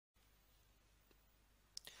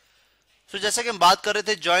जैसा कि हम बात कर रहे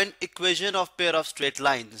थे joint equation of pair of straight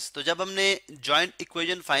lines, तो जब हमने जॉइंट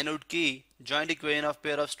इक्वेशन फाइंड आउट की, joint equation of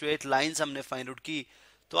pair of straight lines हमने फाइंड आउट की,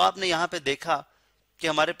 तो आपने यहाँ पे देखा कि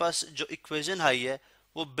हमारे पास जो इक्वेशन आई है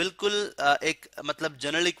वो बिल्कुल एक मतलब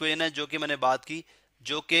जनरल इक्वेशन है जो कि मैंने बात की,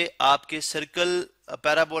 जो कि आपके सर्कल,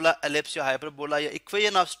 पैराबोला, एलिप्स या हाइपरबोला या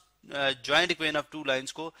equation of joint equation of two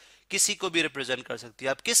lines को किसी को भी रिप्रेजेंट कर सकती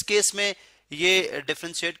है। आप किस केस में ये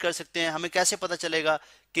डिफरेंशिएट कर सकते हैं, हमें कैसे पता चलेगा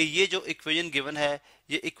कि ये जो इक्वेशन गिवन है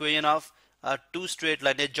ये equation of to straight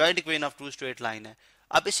line है, joint equation of to straight line है।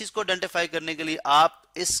 अब इस चीज को आइडेंटिफाई करने के लिए आप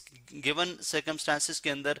इस गिवन सर्कमस्टांसेस के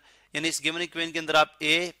अंदर, यानी इस गिवन इक्वेशन के अंदर आप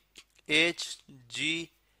ए, H, ji,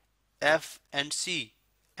 F and C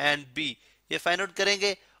and B ये फाइंड आउट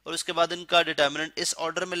करेंगे और उसके बाद इनका डिटर्मिनेंट इस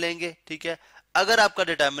ऑर्डर में लेंगे, ठीक है। अगर आपका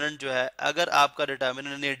डिटर्मिनेंट जो है, अगर आपका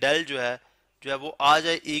डिटर्मिनेंट यानी डेल जो है वो आ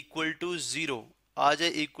जाए इक्वल टू जीरो, आ जाए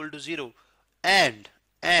इक्वल टू जीरो,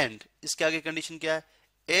 एंड इसके आगे कंडीशन क्या है,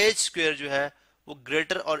 एच स्क्वायर जो है वो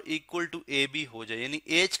ग्रेटर और इक्वल टू ए बी हो जाए, यानी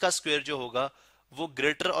एच का स्क्वायर जो होगा वो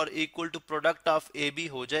ग्रेटर और equal to product of A B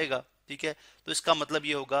हो जाएगा, ठीक है। तो इसका मतलब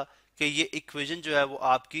ये होगा कि ये इक्वेशन जो है वो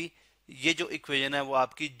आपकी, ये जो इक्वेशन है वो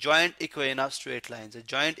आपकी joint equation of straight lines है,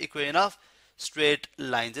 joint equation of straight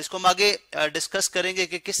lines. इसको हम आगे डिस्कस करेंगे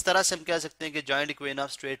कि किस तरह से हम कह सकते हैं कि joint equation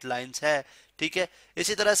of straight lines है, ठीक है।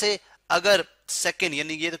 इसी तरह से अगर सेकंड,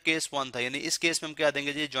 यानी ये तो केस वन था, यानी इस केस में हम क्या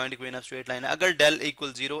देंगे जी, joint equation of straight line है अगर del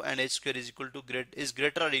equal zero and H square is equal two is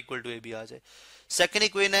greater और इक्वल टू ए बी आ जाए। सेकंड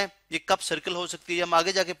इक्वेशन है, ये कब सर्कल हो सकती है हम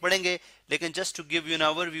आगे जाके पढ़ेंगे, लेकिन just to give you an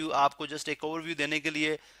overview, आपको जस्ट एक ओवरव्यू देने के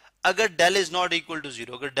लिए, अगर del is not equal to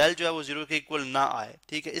zero, अगर डेल जो है वो जीरो के इक्वल ना आए,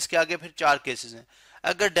 ठीक है। इसके आगे फिर चार केसेस हैं।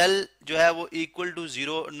 अगर डेल जो है वो इक्वल टू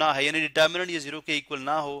जीरो ना है, यानी डिटर्मिनेंट ये जीरो के इक्वल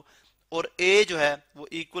ना हो, और ए जो है वो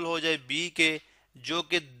इक्वल हो जाए बी के, जो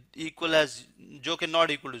कि इक्वल है, जो कि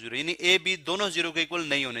नॉट इक्वल टू जीरो, यानी ए बी दोनों जीरो के इक्वल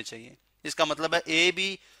नहीं होने चाहिए। इसका मतलब है ए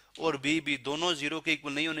बी और बी भी दोनों जीरो के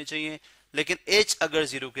इक्वल नहीं होने चाहिए, लेकिन एच अगर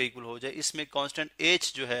जीरो के इक्वल हो जाए, इसमें कांस्टेंट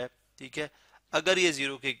एच जो है, ठीक है, अगर ये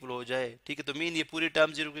जीरो के इक्वल हो जाए, ठीक है, तो मीन ये पूरी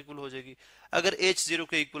टर्म जीरो के इक्वल हो जाएगी। अगर एच जीरो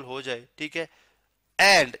के इक्वल हो जाए, ठीक है,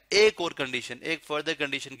 एंड एक और कंडीशन, एक फर्दर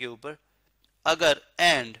कंडीशन के ऊपर, अगर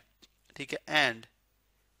एंड, ठीक है, and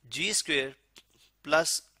ji square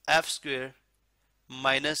plus F square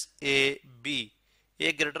minus A B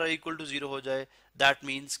ये ग्रेटर इक्वल टू जीरो हो जाए, दैट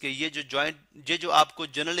मीन्स कि ये जो जॉइंट, ये जो आपको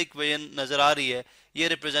जनरल इक्वेशन नजर आ रही है ये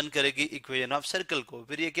रिप्रेजेंट करेगी इक्वेशन ऑफ सर्कल को,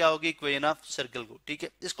 फिर ये क्या होगी, इक्वेशन ऑफ सर्कल को, ठीक है।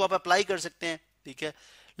 इसको आप अप्लाई कर सकते हैं, ठीक है।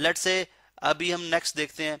 लेट्स से अभी हम नेक्स्ट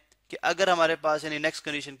देखते हैं कि अगर हमारे पास, यानी नेक्स्ट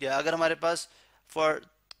कंडीशन क्या है, अगर हमारे पास for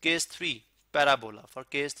case 3 parabola, for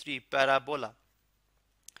case 3 parabola,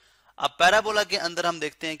 अब पैराबोला के अंदर हम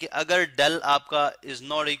देखते हैं कि अगर डेल आपका is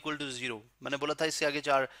not equal to zero, मैंने बोला था इससे आगे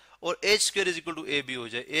चार, और H square is equal to A B हो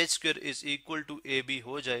जाए, H square is equal to A B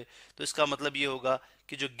हो जाए, तो इसका मतलब ये होगा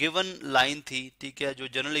कि जो गिवन लाइन थी, ठीक है, जो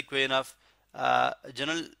general equation of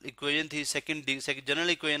general equation थी general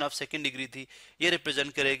equation of second degree थी, ये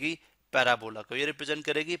रिप्रेजेंट करेगी पैराबोला को, ये रिप्रेजेंट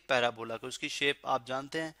करेगी पैराबोला को। उसकी शेप आप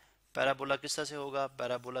जानते हैं पैराबोला किस तरह से होगा,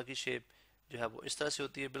 पैराबोला की शेप जो है वो इस तरह से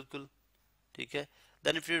होती है बिल्कुल, ठीक है।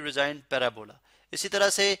 Then if you design parabola, इसी तरह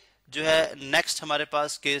से जो है नेक्स्ट हमारे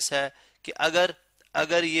पास केस है कि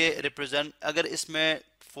अगर ये रिप्रेजेंट, अगर इसमें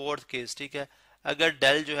फोर्थ केस, ठीक है, अगर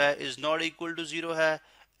डेल जो है is not equal to zero है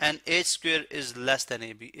and H square is less than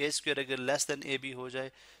A B, H square अगर लेस देन ए बी हो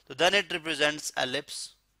जाए, तो देन इट रिप्रेजेंट्स एलिप्स,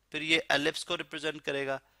 फिर ये एलिप्स को रिप्रेजेंट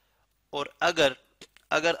करेगा। और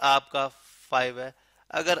अगर आपका 5 है,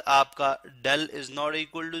 अगर आपका del is not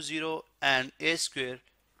equal to zero and A square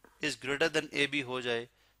is greater than A B हो जाए,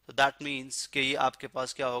 तो दैट मीन्स कि ये आपके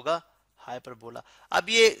पास क्या होगा, हाइपरबोला। अब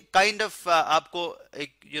ये काइंड ऑफ आपको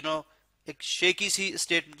एक एक शेकी सी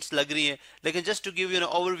स्टेटमेंट्स लग रही हैं, लेकिन just to give you an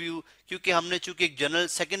overview, क्योंकि हमने चूंकि एक जनरल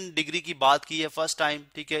सेकंड डिग्री की बात की है फर्स्ट टाइम,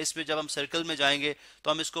 ठीक है, इसमें जब हम सर्कल में जाएंगे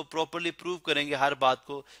तो हम इसको प्रॉपर्ली प्रूव करेंगे हर बात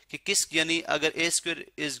को कि किस, यानी अगर ए स्क्वायर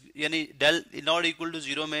इज, यानी del not equal to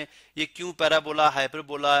zero में ये क्यों पैराबोला,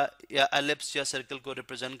 हाइपरबोला या एलिप्स या सर्कल को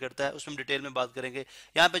रिप्रेजेंट करता है, उसमें डिटेल में बात करेंगे।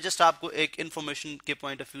 यहाँ पे जस्ट आपको एक इन्फॉर्मेशन के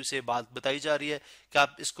पॉइंट ऑफ व्यू से बात बताई जा रही है कि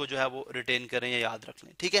आप इसको जो है वो रिटेन करें या याद रख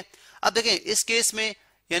लें, ठीक है। अब देखें इस केस में,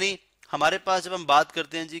 यानी हमारे पास जब हम बात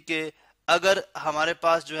करते हैं जी कि अगर हमारे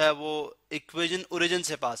पास जो है वो इक्वेशन ओरिजिन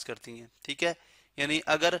से पास करती हैं, ठीक है, यानी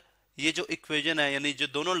अगर ये जो इक्वेशन है, यानी जो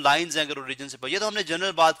दोनों लाइंस हैं अगर ओरिजिन से पास, ये तो हमने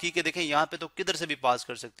जनरल बात की कि देखें यहाँ पे तो किधर से भी पास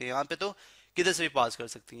कर सकते हैं, यहाँ पे तो किधर से भी पास कर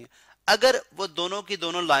सकती हैं। अगर वो दोनों की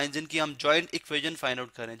दोनों लाइन जिनकी हम जॉइंट इक्वेशन फाइंड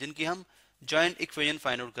आउट करें, जिनकी हम जॉइंट इक्वेशन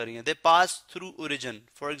फाइंड आउट करें, दे pass through origin,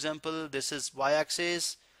 for example this is why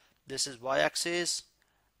axis, this is why axis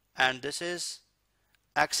and this is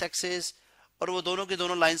x axis, और वो दोनों की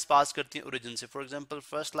दोनों लाइंस पास करती हैं ओरिजिन से। फॉर एग्जांपल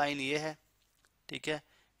फर्स्ट लाइन ये है, ठीक है,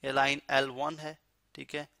 ये लाइन L1 है,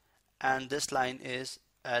 ठीक है, and this line is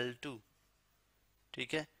L2,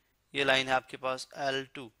 ठीक है, ये लाइन है आपके पास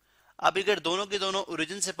L2। अब अगर दोनों के दोनों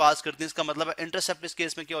ओरिजिन से पास करती हैं, इसका मतलब है इंटरसेप्ट इस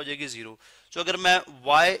केस में क्या हो जाएगी, 0। तो अगर मैं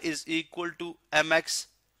y is equal to mx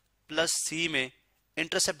plus c में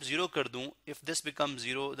इंटरसेप्ट 0 कर दूं, if this become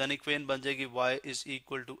 0 then equation बन जाएगी y is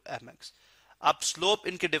equal to mx। आप स्लोप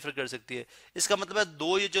इनके डिफर कर सकती है। इसका मतलब है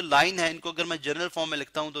दो ये जो लाइन है इनको अगर मैं जनरल फॉर्म में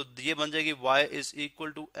लिखता हूं तो ये बन जाएगी y is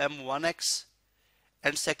equal to m1x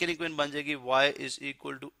and second equation बन जाएगी y is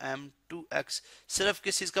equal to m2x। सिर्फ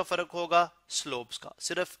किस चीज का फर्क होगा, स्लोप्स का,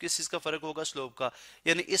 सिर्फ किस चीज का फर्क होगा, स्लोप का।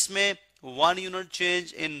 यानी इसमें 1 unit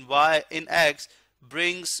change in y in x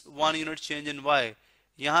brings 1 unit change in y,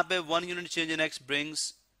 यहाँ पे 1 unit change in x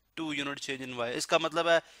brings 2 unit change in y। इसका मतलब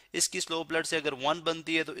है इसकी स्लोप लेट से अगर 1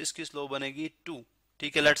 बनती है तो इसकी स्लोप बनेगी 2,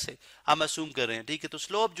 ठीक है, लेट से हम असूम कर रहे हैं, ठीक है। तो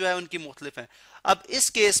स्लोप जो है उनकी मुख्तलिफ है। अब इस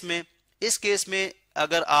केस में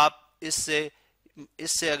अगर आप इससे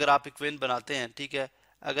अगर आप इक्वेशन बनाते हैं, ठीक है,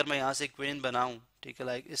 अगर मैं यहाँ से इक्वेशन बनाऊं, ठीक है,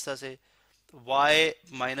 लाइक इस तरह से y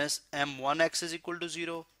minus m1x is equal to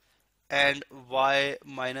 0 and y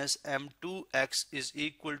minus m2x is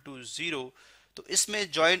equal to 0, तो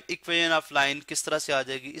इसमें जॉइंट इक्वेशन ऑफ लाइन किस तरह से आ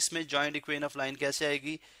जाएगी, इसमें जॉइंट इक्वेशन ऑफ लाइन कैसे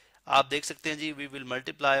आएगी, आप देख सकते हैं जी, we will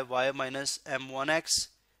multiply y minus m1x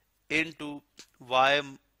into y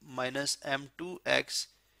minus m2x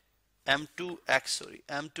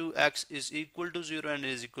is equal to 0 and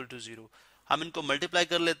is equal to 0। हम इनको मल्टीप्लाई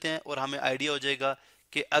कर लेते हैं और हमें आइडिया हो जाएगा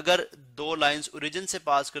कि अगर दो लाइंस ओरिजिन से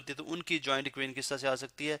पास करती है तो उनकी जॉइंट इक्वेशन किस तरह से आ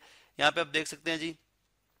सकती है। यहाँ पे आप देख सकते हैं जी,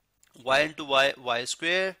 y into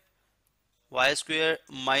y square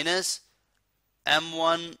minus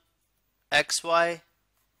m1xy,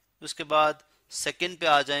 उसके बाद सेकेंड पे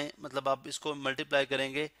आ जाएं, मतलब आप इसको मल्टीप्लाई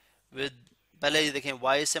करेंगे विद, पहले ये देखें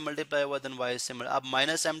y से मल्टीप्लाई हुआ देन y से अब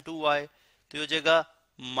माइनस m2y, तो ये हो जाएगा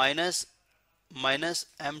माइनस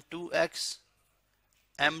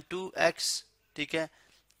m2x, ठीक है,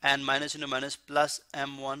 and minus into minus plus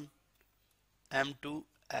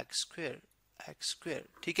m2x square,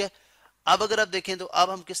 ठीक है। अब अगर आप देखें तो अब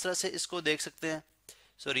हम किस तरह से इसको देख सकते हैं,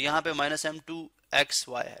 सॉरी यहाँ पे माइनस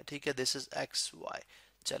m2xy है, ठीक है, दिस इज xy।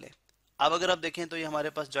 चले अब अगर आप देखें तो ये हमारे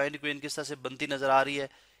पास जॉइंट इक्वेशन किस तरह से बनती नजर आ रही है,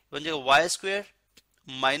 बन जाएगा y स्क्वेयर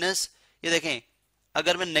माइनस, ये देखें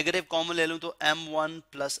अगर मैं नेगेटिव कॉमन ले लूं तो m1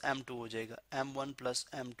 प्लस m2 हो जाएगा, m1 प्लस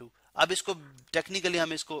m2। अब इसको टेक्निकली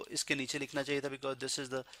हमें इसको इसके नीचे लिखना चाहिए था, बिकॉज दिस इज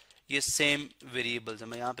द, ये सेम वेरिएबल्स है,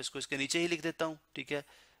 मैं यहाँ पे इसको इसके नीचे ही लिख देता हूँ, ठीक है,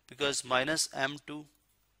 because minus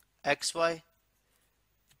m2xy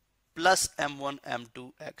plus m1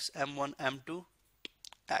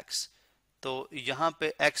 m2x, तो यहाँ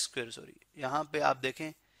पे x स्क्वेयर, सॉरी यहाँ पे आप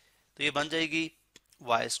देखें तो ये बन जाएगी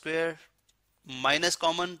y स्क्वेयर माइनस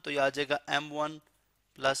कॉमन, तो ये आ जाएगा m1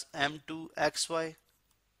 plus m2xy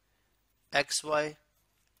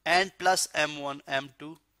and plus m1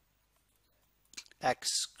 m2x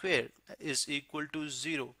square is equal to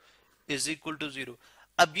 0।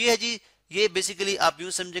 अब ये है जी, ये बेसिकली आप यूं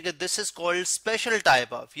समझेंगे this is called special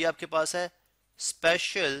type of, ये आपके पास है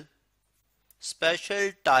special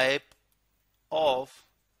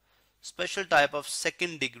type of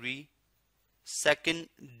second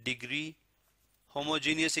degree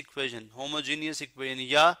homogeneous equation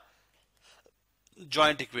या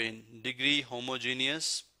जॉइंट इक्वेशन, डिग्री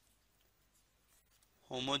होमोजीनियस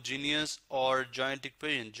और जॉइंट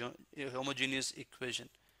इक्वेशन, होमोजीनियस इक्वेशन,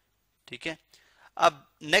 ठीक है। अब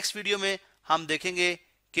नेक्स्ट वीडियो में हम देखेंगे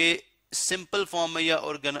कि सिंपल फॉर्म में या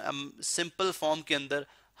सिंपल फॉर्म के अंदर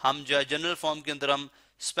हम जो है जनरल फॉर्म के अंदर हम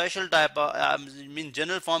स्पेशल टाइप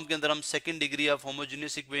जनरल फॉर्म के अंदर हम second degree of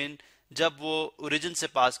homogeneous equation जब वो ओरिजिन से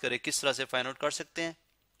पास करे किस तरह से फाइंड आउट कर सकते हैं।